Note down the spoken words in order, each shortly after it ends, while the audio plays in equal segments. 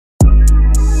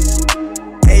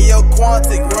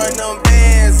Quantic, run them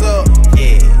bands up.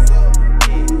 Yeah.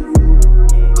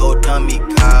 Go dummy,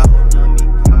 Kyle.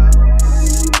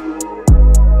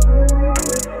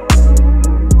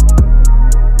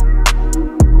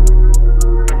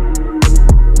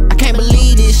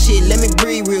 Let me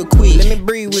breathe real quick.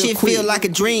 Shit feel like a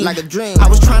dream. I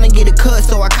was trying to get a cut,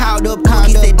 so I called up.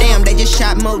 He said, damn, they just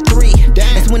shot Mo 3.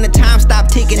 That's when the time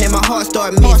stopped ticking and my heart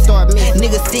started missing.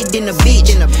 Niggas sick in the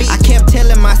bitch. I kept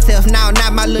telling myself, nah,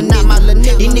 not my little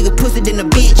nigga. These niggas pussy in the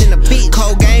bitch.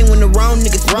 Cold game when the wrong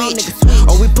niggas switch.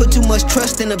 Or we put too much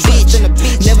trust in a bitch.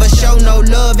 Never show no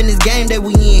love in this game that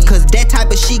we in, cause that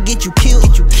type of shit get you killed.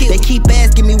 They keep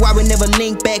asking me why we never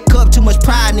link back up. Too much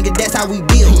pride, nigga, that's how we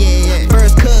build.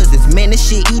 First cousins, man, this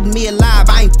shit eating me alive.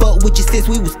 I ain't fuck with you since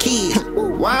we was kids.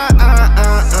 Why,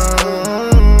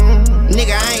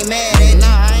 nigga, I ain't mad at you.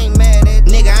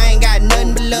 Nigga, I ain't got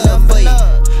nothing but love for you.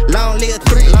 Long live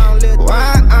 3.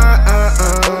 Why,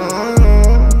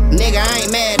 nigga, I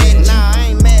ain't mad at you.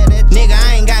 Nigga,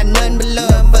 I ain't got nothing but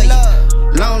love for you.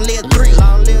 Long live 3.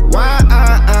 Why,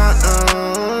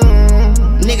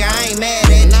 nigga, I ain't mad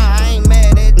at you.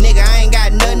 Nigga, I ain't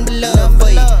got nothing but love for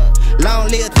you. Long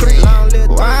live 3.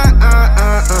 Why,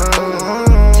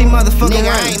 motherfucker,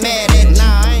 nigga, I ain't mad at you.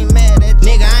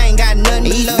 Nigga, I ain't got nothing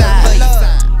but love for you.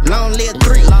 Long live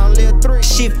 3.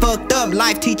 Shit fucked up,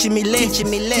 life teaching me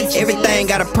lessons. Everything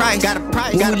got a price.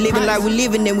 When we living like we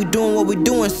living and we doing what we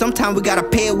doing, sometimes we gotta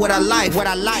pay it with our life.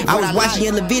 I was watching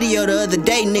your video the other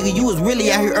day, nigga. You was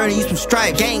really out here earning you some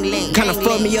stripes. Kinda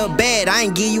fucked me up bad. I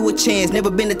ain't give you a chance. Never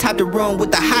been the type to run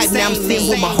with the hype. Now I'm sitting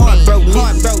with my heart broke,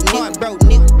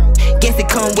 nigga. Guess it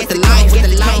come with the life.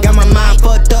 Got my mind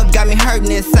fucked up, got me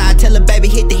hurting inside. Tell her baby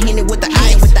hit the Henny with the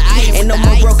ice. Ain't no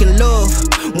more broken love.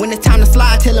 When it's time to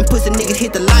slide, tell them pussy niggas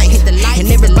hit the light. And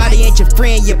everybody ain't your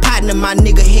friend, your partner, my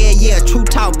nigga. Hell yeah, true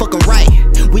talk, fucking right.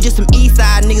 We just some east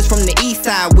side niggas from the east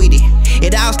side with it.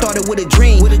 It all started with a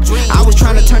dream. I was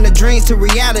trying to turn the dreams to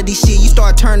reality shit. You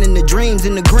start turning the dreams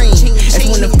into green. That's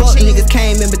when the fuck niggas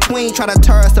came in between. Try to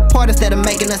tear us apart instead of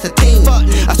making us a team.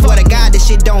 I swear to God, this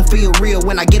shit don't feel real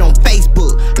when I get on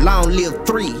Facebook. Long live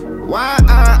 3. Why,